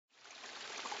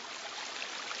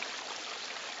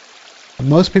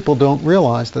Most people don't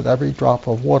realize that every drop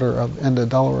of water in the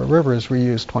Delaware River is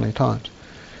reused 20 times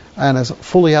and is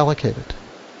fully allocated.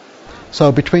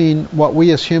 So between what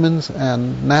we as humans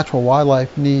and natural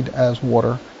wildlife need as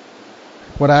water,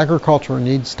 what agriculture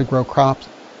needs to grow crops,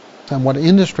 and what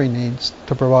industry needs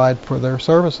to provide for their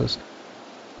services,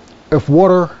 if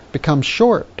water becomes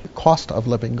short, the cost of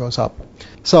living goes up.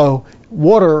 So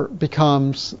water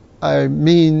becomes a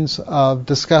means of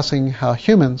discussing how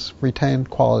humans retain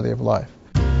quality of life.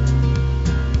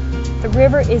 The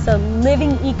river is a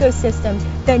living ecosystem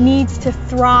that needs to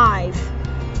thrive.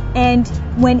 And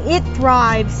when it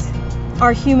thrives,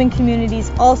 our human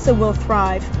communities also will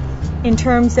thrive in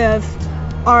terms of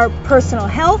our personal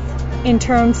health, in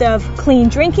terms of clean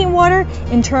drinking water,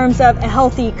 in terms of a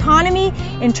healthy economy,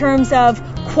 in terms of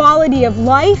quality of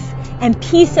life and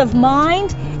peace of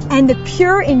mind, and the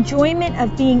pure enjoyment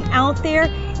of being out there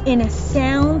in a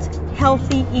sound,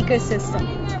 healthy ecosystem.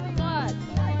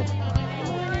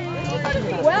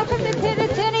 Welcome to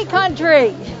Kittatinny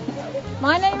Country.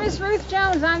 My name is Ruth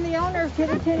Jones. I'm the owner of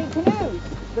Kittatinny Canoes.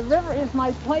 The river is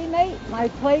my playmate, my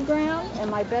playground,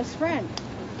 and my best friend.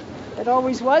 It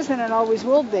always was and it always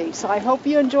will be. So I hope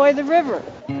you enjoy the river.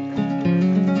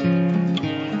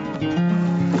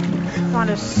 On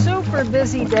a super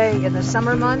busy day in the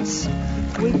summer months,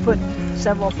 we put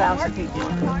several thousand people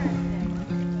on.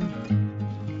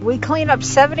 We clean up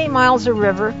 70 miles of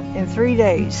river in 3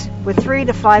 days with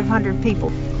 300 to 500 people.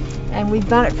 And we've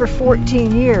done it for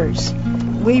 14 years.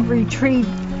 We've retrieved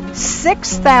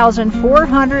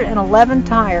 6,411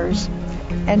 tires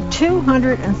and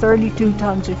 232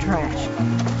 tons of trash.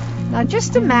 Now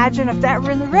just imagine if that were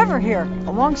in the river here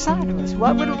alongside of us.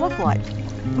 What would it look like?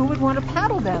 Who would want to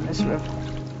paddle down this river?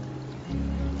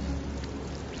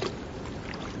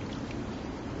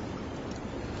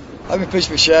 I've been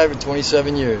fishing for shad for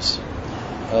 27 years.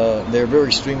 They're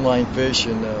very streamlined fish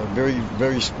and very,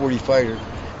 very sporty fighter.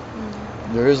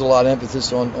 There is a lot of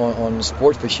emphasis on the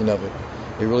sport fishing of it.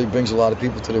 It really brings a lot of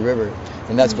people to the river,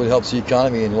 and that's what helps the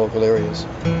economy in local areas.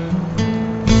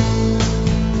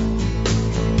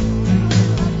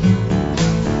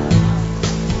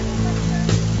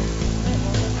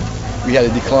 We had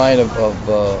a decline of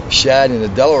shad in the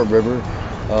Delaware River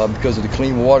because of the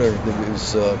clean water that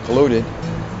was polluted.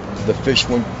 The fish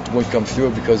wouldn't come through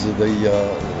it because of the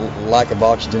lack of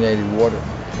oxygenated water.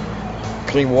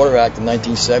 Clean Water Act in the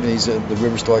 1970s, the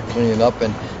river started cleaning up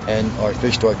and our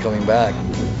fish started coming back.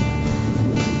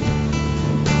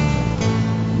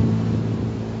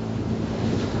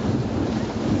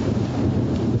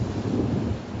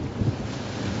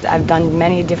 I've done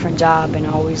many different jobs and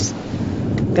always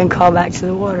been called back to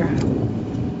the water.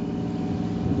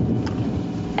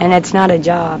 And it's not a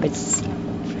job, it's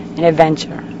an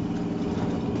adventure.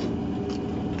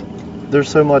 There's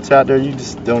so much out there you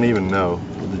just don't even know.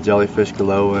 The jellyfish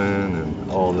glowing and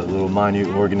all the little minute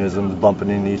organisms bumping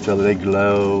into each other, they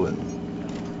glow. And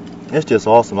it's just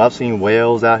awesome. I've seen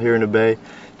whales out here in the bay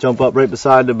jump up right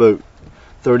beside the boat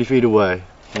 30 feet away,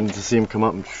 and to see them come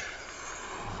up and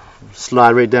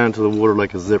slide right down into the water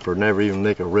like a zipper, never even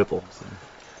make a ripple. So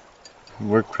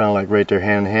we're kind of like right there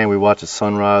hand in hand. We watch the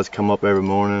sunrise come up every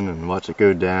morning and watch it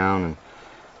go down, and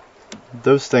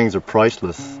those things are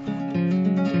priceless.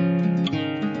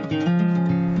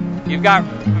 You've got a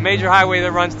major highway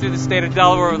that runs through the state of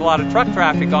Delaware with a lot of truck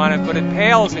traffic on it, but it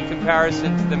pales in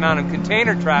comparison to the amount of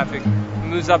container traffic that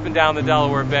moves up and down the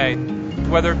Delaware Bay.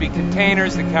 Whether it be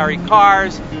containers that carry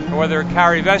cars, or whether it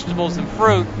carry vegetables and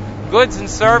fruit, goods and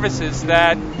services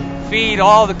that feed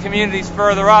all the communities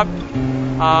further up,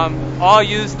 all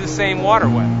use the same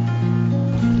waterway.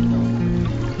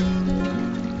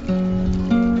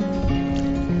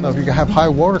 If you have high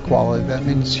water quality, that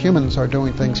means humans are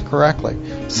doing things correctly,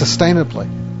 sustainably.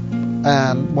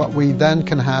 And what we then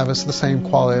can have is the same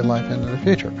quality of life into the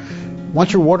future.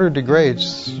 Once your water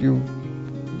degrades, you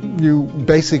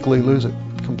basically lose it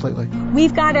completely.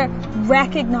 We've got to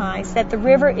recognize that the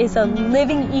river is a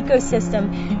living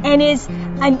ecosystem and is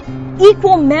an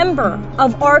equal member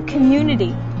of our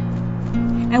community.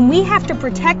 And we have to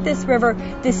protect this river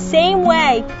the same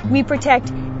way we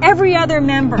protect every other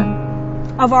member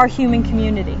of our human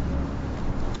community.